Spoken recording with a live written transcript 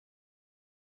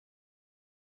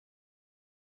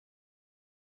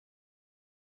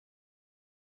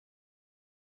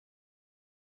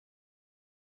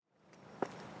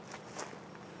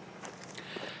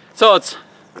So it's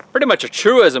pretty much a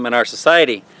truism in our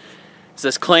society. It's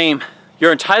this claim,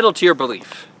 you're entitled to your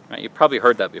belief. Right? You've probably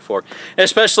heard that before,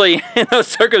 especially in those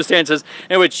circumstances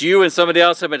in which you and somebody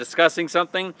else have been discussing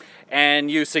something and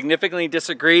you significantly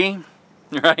disagree,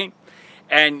 right?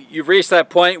 And you've reached that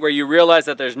point where you realize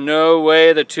that there's no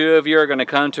way the two of you are going to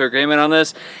come to agreement on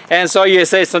this. And so you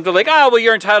say something like, oh, well,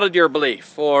 you're entitled to your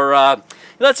belief, or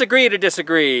let's agree to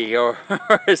disagree, or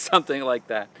something like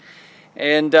that.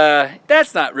 And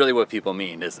that's not really what people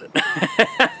mean, is it?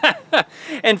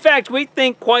 In fact, we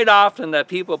think quite often that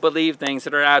people believe things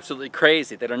that are absolutely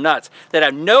crazy, that are nuts, that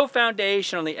have no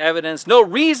foundation on the evidence, no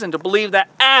reason to believe that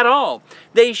at all.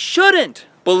 They shouldn't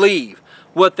believe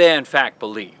what they in fact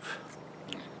believe.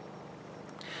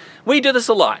 We do this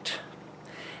a lot.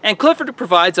 And Clifford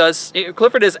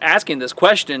is asking this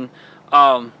question,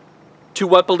 to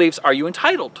what beliefs are you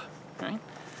entitled? Right?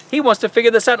 He wants to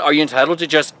figure this out. Are you entitled to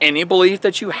just any belief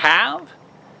that you have?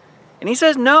 And he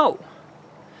says no.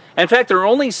 In fact, there are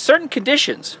only certain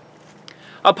conditions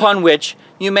upon which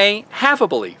you may have a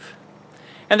belief.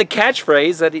 And the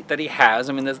catchphrase that he has,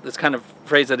 I mean, this kind of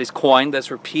phrase that he's coined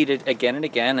that's repeated again and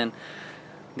again, and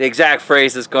the exact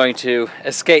phrase is going to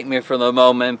escape me for the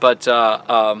moment, but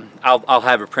I'll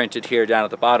have it printed here down at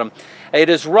the bottom. It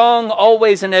is wrong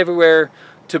always and everywhere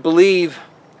to believe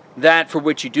that for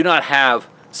which you do not have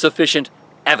sufficient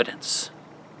evidence.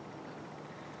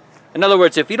 In other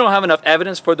words, if you don't have enough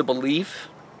evidence for the belief,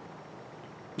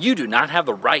 you do not have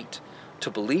the right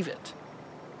to believe it.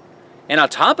 And on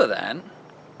top of that,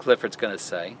 Clifford's going to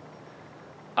say,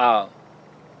 that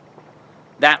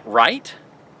right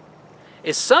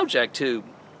is subject to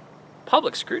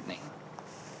public scrutiny.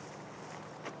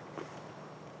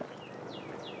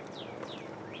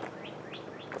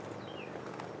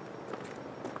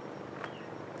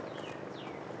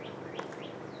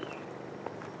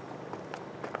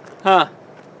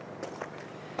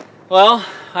 Well,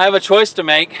 I have a choice to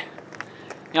make.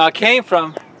 You know, I came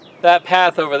from that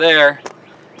path over there,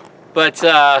 but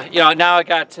you know, now I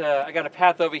got a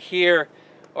path over here,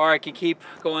 or I can keep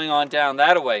going on down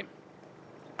that way.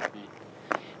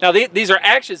 Now, these are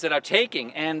actions that I'm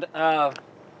taking, and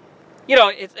you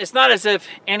know, it's not as if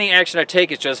any action I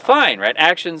take is just fine, right?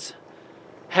 Actions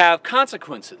have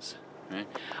consequences. Right?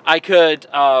 I could.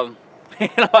 You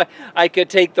know, I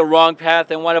could take the wrong path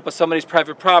and wind up with somebody's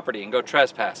private property and go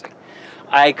trespassing.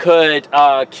 I could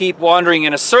keep wandering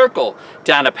in a circle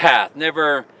down a path,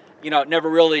 never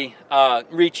really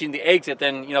reaching the exit.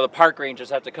 Then, you know, the park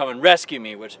rangers have to come and rescue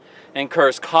me, which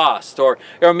incurs cost. Or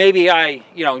maybe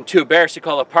I'm too embarrassed to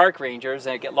call the park rangers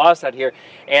and I get lost out here,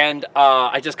 and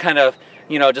I just kind of,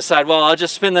 decide, well, I'll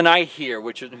just spend the night here,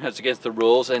 which is against the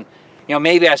rules, and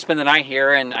maybe I spend the night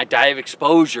here and I die of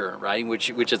exposure, right?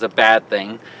 Which is a bad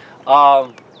thing.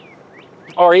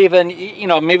 Or even,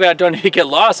 maybe I don't need to get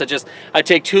lost. I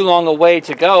take too long a way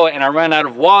to go and I run out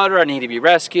of water. I need to be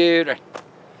rescued.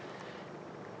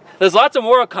 There's lots of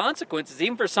moral consequences,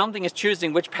 even for something as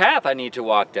choosing which path I need to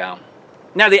walk down.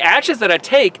 Now, the actions that I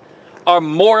take are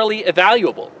morally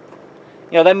evaluable.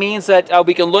 That means that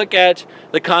we can look at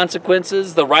the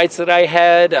consequences, the rights that I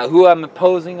had, who I'm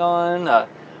imposing on,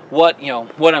 what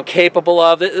I'm capable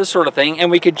of, this sort of thing, and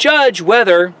we could judge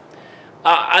whether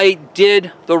I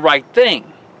did the right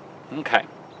thing. Okay.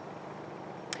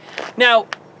 Now,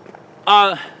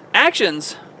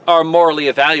 actions are morally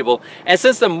evaluable, and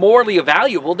since they're morally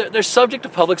evaluable, they're subject to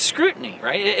public scrutiny,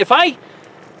 right? If I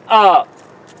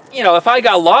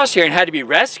got lost here and had to be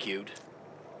rescued,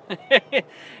 and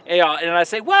I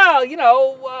say, well,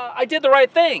 I did the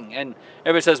right thing, and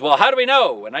everybody says, well, how do we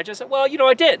know? And I just say, well,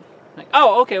 I did. Like,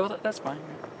 oh, okay, well, that's fine.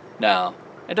 No,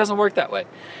 it doesn't work that way.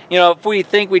 If we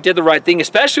think we did the right thing,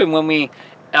 especially when we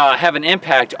have an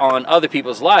impact on other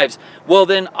people's lives, well,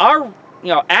 then our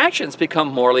actions become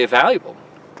morally evaluable.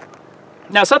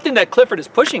 Now, something that Clifford is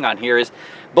pushing on here is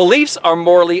beliefs are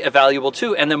morally evaluable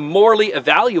too, and they're morally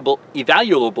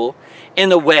evaluable in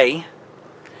the way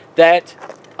that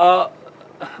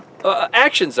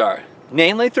actions are,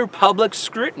 namely through public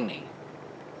scrutiny.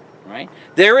 Right?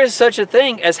 There is such a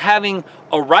thing as having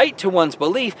a right to one's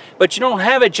belief, but you don't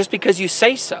have it just because you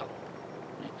say so.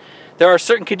 There are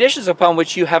certain conditions upon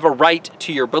which you have a right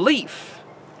to your belief.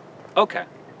 Okay.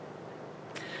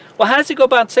 Well, how does he go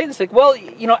about saying this? Like, well,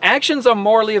 actions are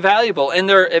morally evaluable, and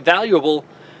they're evaluable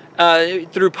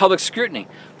through public scrutiny.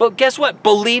 But guess what?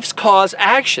 Beliefs cause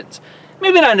actions.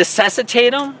 Maybe not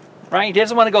necessitate them, right? He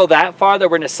doesn't want to go that far that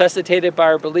we're necessitated by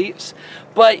our beliefs,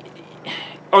 but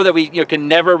or that we can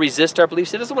never resist our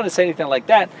beliefs. He doesn't want to say anything like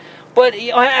that. But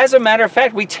as a matter of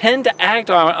fact, we tend to act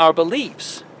on our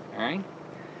beliefs. All right?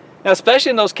 Now, especially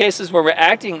in those cases where we're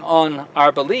acting on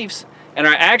our beliefs, and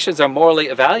our actions are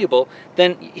morally valuable,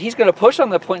 then he's going to push on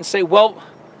the point and say, well,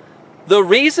 the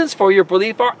reasons for your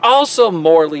belief are also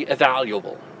morally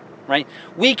valuable, right?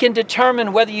 We can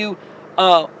determine whether you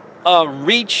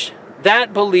reach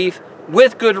that belief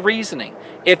with good reasoning.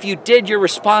 If you did your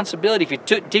responsibility, if you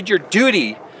did your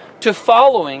duty to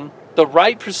following the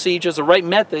right procedures, the right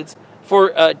methods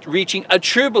for reaching a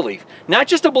true belief. Not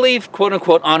just a belief, quote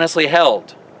unquote, honestly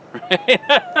held.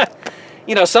 Right?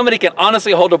 You know, somebody can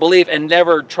honestly hold a belief and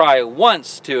never try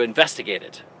once to investigate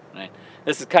it. Right?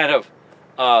 This is kind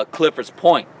of Clifford's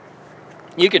point.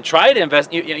 You can try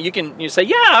to you say,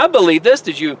 yeah, I believe this.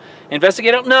 Did you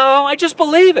investigate it? No, I just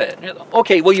believe it.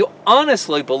 Okay, well, you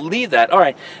honestly believe that. All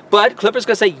right. But Clifford's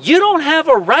going to say, you don't have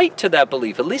a right to that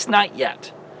belief, at least not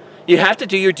yet. You have to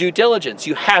do your due diligence.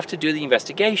 You have to do the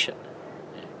investigation.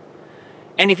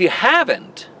 And if you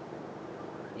haven't,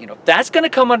 you know, that's going to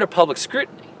come under public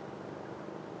scrutiny.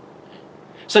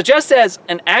 So just as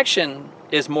an action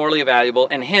is morally valuable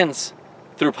and hence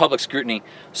through public scrutiny,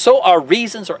 so are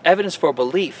reasons or evidence for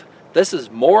belief. This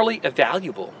is morally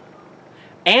valuable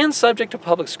and subject to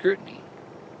public scrutiny.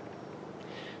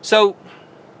 So,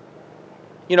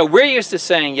 you know, we're used to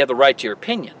saying you have the right to your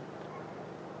opinion.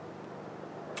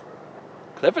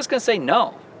 Clifford's going to say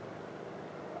no,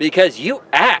 because you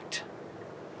act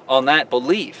on that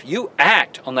belief, you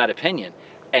act on that opinion,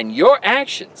 and your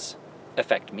actions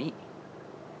affect me.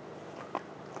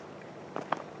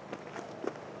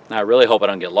 Now, I really hope I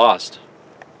don't get lost.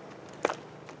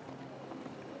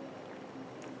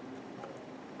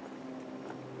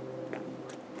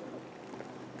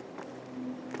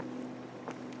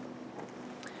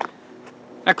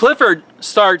 Now, Clifford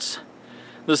starts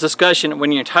this discussion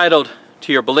when you're entitled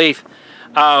to your belief,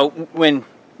 when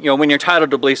you're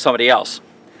entitled to believe somebody else.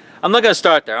 I'm not going to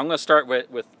start there. I'm going to start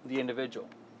with the individual.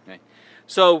 Okay?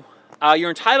 So, you're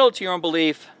entitled to your own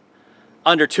belief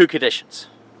under two conditions.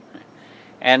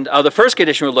 And the first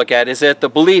condition we'll look at is that the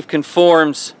belief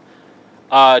conforms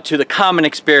to the common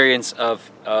experience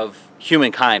of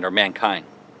humankind or mankind.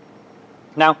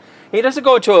 Now, he doesn't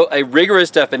go into a rigorous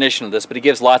definition of this, but he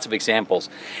gives lots of examples.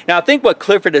 Now, I think what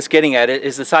Clifford is getting at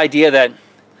is this idea that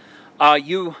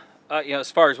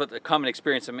as far as what the common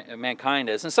experience of mankind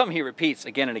is, and something he repeats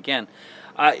again and again,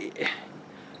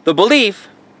 the belief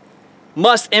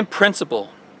must, in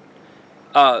principle,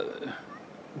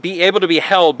 be able to be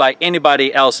held by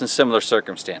anybody else in similar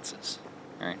circumstances.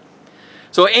 Right?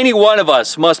 So any one of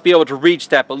us must be able to reach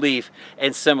that belief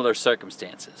in similar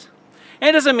circumstances. And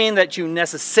it doesn't mean that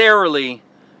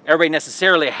everybody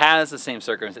necessarily has the same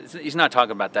circumstances. He's not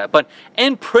talking about that. But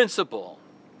in principle,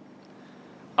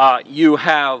 you would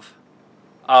have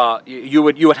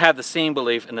the same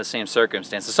belief in the same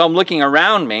circumstances. So I'm looking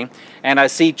around me and I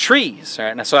see trees,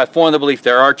 right? And so I form the belief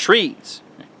there are trees.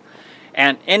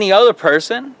 And any other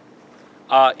person,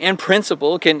 in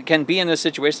principle, can be in this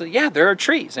situation. Yeah, there are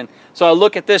trees. And so I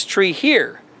look at this tree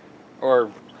here, or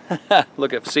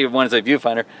see if one is a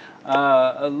viewfinder.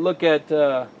 Look at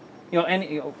that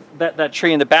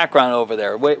tree in the background over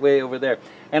there, way over there,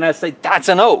 and I say that's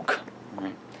an oak.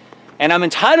 Right? And I'm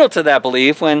entitled to that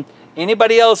belief when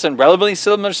anybody else in relatively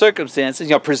similar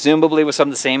circumstances, presumably with some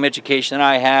of the same education that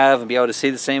I have and be able to see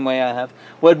the same way I have,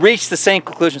 would reach the same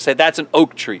conclusion, say that's an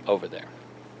oak tree over there.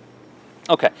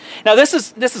 Okay. Now this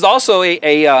is also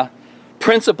a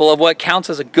principle of what counts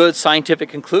as a good scientific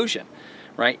conclusion,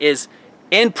 right? Is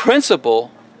in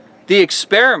principle, the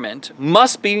experiment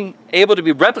must be able to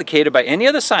be replicated by any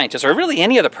other scientist or really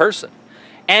any other person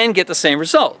and get the same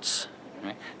results.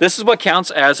 Right? This is what counts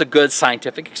as a good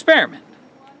scientific experiment.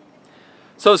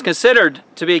 So it's considered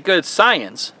to be good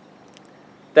science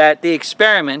that the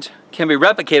experiment can be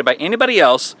replicated by anybody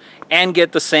else and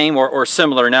get the same or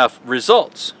similar enough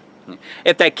results.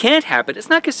 If that can't happen, it's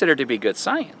not considered to be good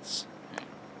science.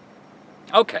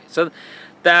 Okay, so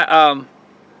that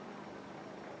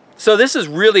so this is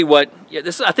really what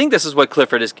I think this is what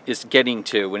Clifford is getting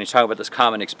to when he's talking about this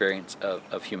common experience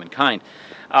of humankind.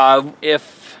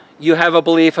 If you have a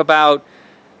belief about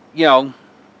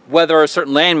whether a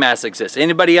certain landmass exists,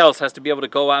 anybody else has to be able to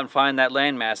go out and find that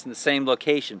landmass in the same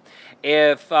location.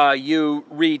 If you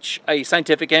reach a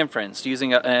scientific inference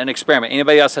using an experiment,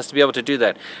 anybody else has to be able to do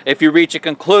that. If you reach a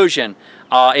conclusion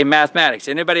in mathematics,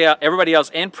 everybody else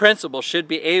in principle should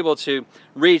be able to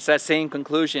reach that same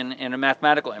conclusion in a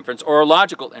mathematical inference or a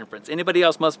logical inference. Anybody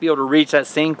else must be able to reach that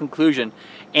same conclusion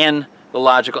in the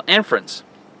logical inference.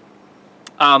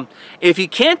 If you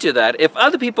can't do that, if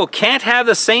other people can't have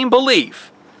the same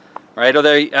belief, right, or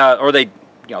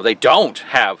they don't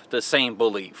have the same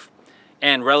belief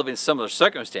in relevant similar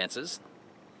circumstances,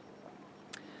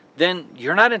 then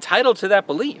you're not entitled to that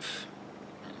belief.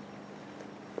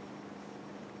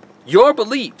 your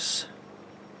beliefs,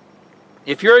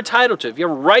 if you're entitled to it, if you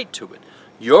have a right to it,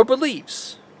 your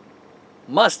beliefs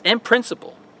must, in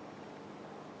principle,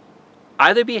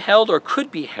 either be held or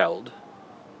could be held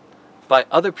by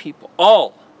other people,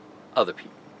 all other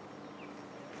people.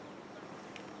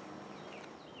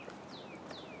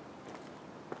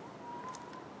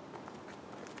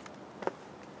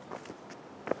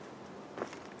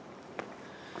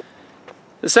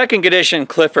 The second condition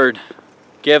Clifford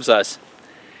gives us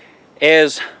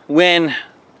is when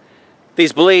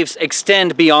these beliefs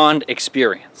extend beyond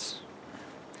experience.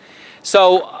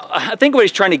 So I think what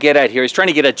he's trying to get at here, he's trying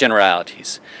to get at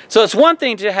generalities. So it's one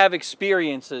thing to have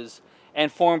experiences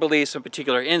and form beliefs in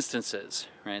particular instances,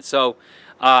 right? So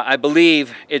I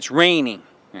believe it's raining,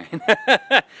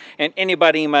 right? And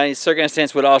anybody in my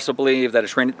circumstance would also believe that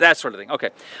it's raining, that sort of thing.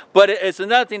 Okay, but it's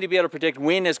another thing to be able to predict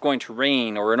when it's going to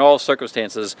rain, or in all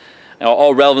circumstances,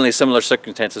 all relevantly similar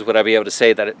circumstances, would I be able to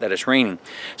say that it's raining.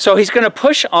 So he's going to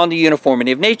push on the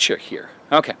uniformity of nature here.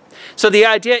 Okay, so the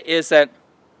idea is that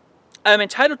I'm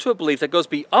entitled to a belief that goes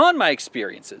beyond my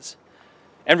experiences,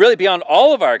 and really beyond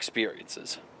all of our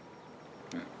experiences,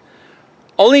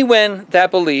 only when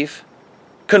that belief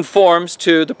conforms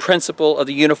to the principle of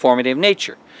the uniformity of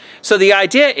nature. So the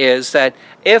idea is that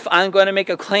if I'm going to make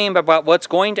a claim about what's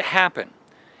going to happen,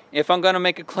 if I'm going to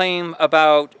make a claim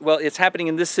about, well, it's happening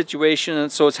in this situation,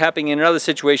 and so it's happening in another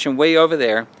situation way over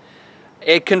there,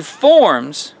 it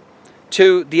conforms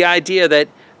to the idea that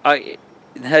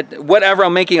whatever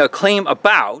I'm making a claim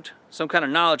about, some kind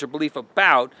of knowledge or belief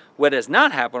about what has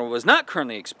not happened or was not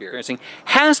currently experiencing,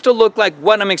 has to look like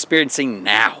what I'm experiencing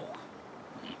now.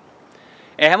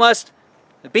 It must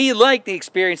be like the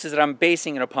experiences that I'm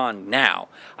basing it upon now.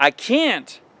 I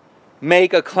can't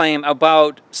make a claim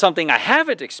about something I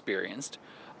haven't experienced,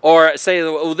 or say,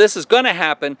 oh, this is going to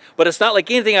happen, but it's not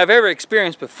like anything I've ever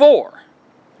experienced before.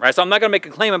 Right? So I'm not going to make a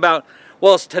claim about,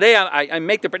 well, today I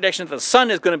make the prediction that the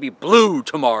sun is going to be blue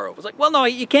tomorrow. It's like, well, no,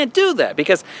 you can't do that,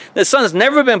 because the sun has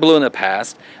never been blue in the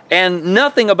past, and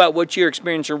nothing about what you're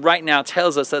experiencing right now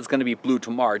tells us that it's going to be blue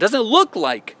tomorrow. It doesn't look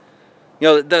like, you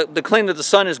know, the claim that the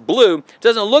sun is blue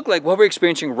doesn't look like what we're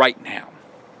experiencing right now.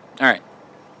 All right.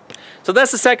 So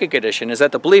that's the second condition, is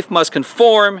that the belief must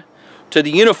conform to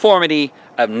the uniformity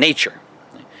of nature.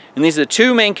 And these are the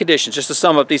two main conditions. Just to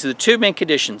sum up, these are the two main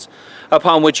conditions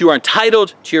upon which you are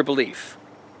entitled to your belief.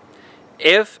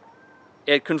 If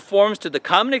it conforms to the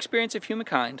common experience of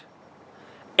humankind,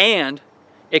 and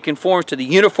it conforms to the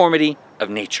uniformity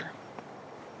of nature.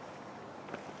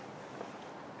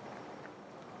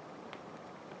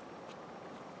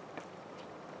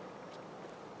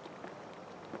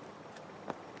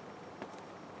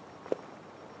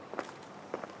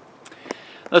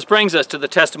 This brings us to the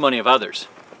testimony of others.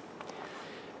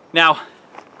 Now,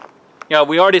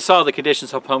 we already saw the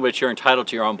conditions upon which you're entitled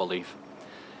to your own belief.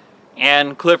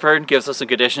 And Clifford gives us the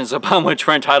conditions upon which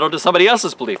we're entitled to somebody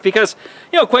else's belief. Because,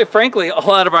 quite frankly, a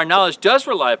lot of our knowledge does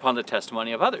rely upon the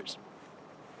testimony of others.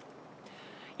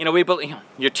 We believe,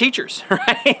 your teachers,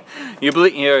 right? You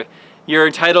believe, you're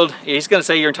entitled, he's going to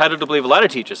say you're entitled to believe a lot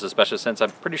of teachers, especially since I'm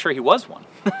pretty sure he was one.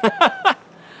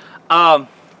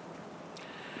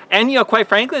 And, quite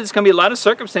frankly, there's going to be a lot of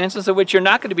circumstances in which you're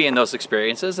not going to be in those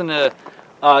experiences, and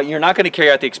you're not going to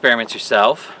carry out the experiments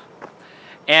yourself.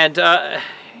 And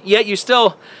yet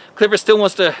Clifford still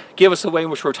wants to give us a way in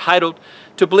which we're entitled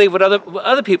to believe what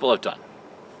other people have done.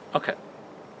 Okay.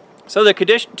 So there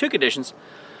are two conditions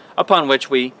upon which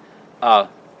we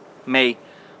may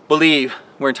believe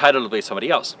we're entitled to believe somebody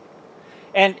else.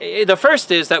 And the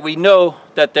first is that we know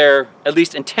that they're at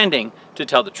least intending to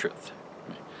tell the truth.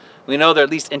 We know they're at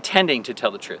least intending to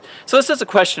tell the truth. So this is a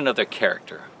question of their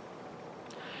character.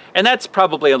 And that's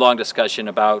probably a long discussion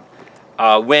about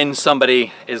when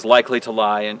somebody is likely to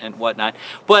lie and whatnot.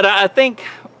 But I think,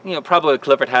 probably what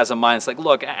Clifford has in mind is like,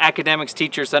 look, academics,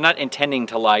 teachers, they're not intending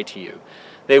to lie to you.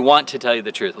 They want to tell you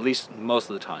the truth, at least most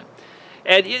of the time.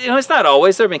 And, it's not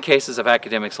always. There have been cases of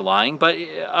academics lying, but,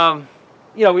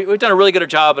 we've done a really good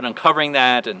job at uncovering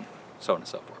that and so on and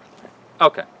so forth.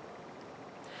 Okay.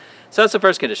 So that's the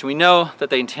first condition. We know that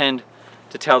they intend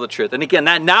to tell the truth. And again,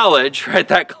 that knowledge, right,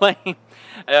 that claim,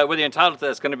 whether you're entitled to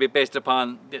that, is going to be based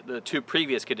upon the two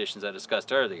previous conditions I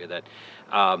discussed earlier, that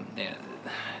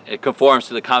it conforms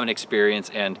to the common experience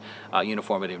and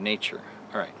uniformity of nature.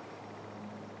 All right.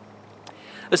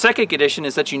 The second condition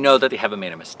is that you know that they haven't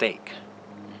made a mistake.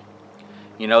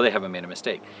 You know they haven't made a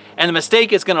mistake. And the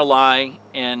mistake is going to lie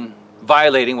in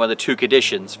violating one of the two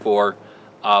conditions for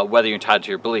whether you're entitled to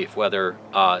your belief, whether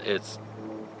it's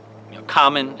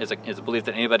common, is a belief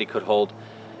that anybody could hold,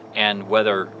 and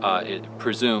whether it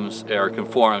presumes or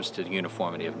conforms to the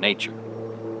uniformity of nature.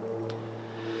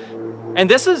 And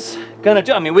this is going to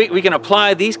do, I mean, we can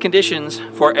apply these conditions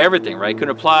for everything, right? Can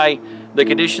apply the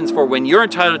conditions for when you're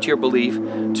entitled to your belief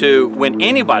to when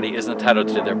anybody is entitled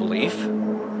to their belief,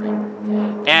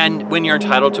 and when you're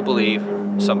entitled to believe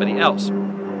somebody else.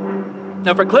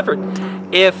 Now for Clifford,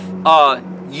 if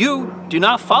you do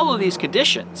not follow these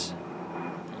conditions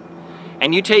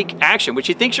and you take action, which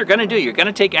he thinks you're going to do, you're going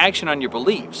to take action on your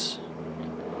beliefs,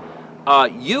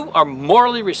 you are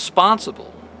morally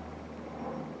responsible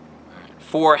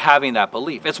for having that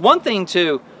belief. It's one thing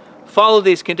to follow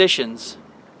these conditions,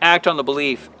 act on the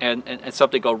belief, and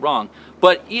something go wrong,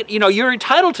 but you know, you're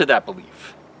entitled to that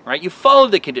belief, right? You follow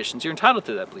the conditions, you're entitled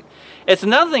to that belief. It's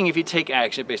another thing if you take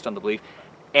action based on the belief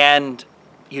and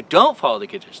you don't follow the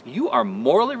conditions. You are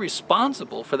morally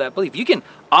responsible for that belief. You can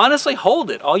honestly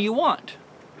hold it all you want.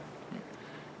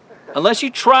 Unless you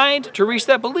tried to reach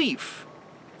that belief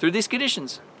through these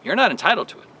conditions, you're not entitled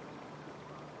to it.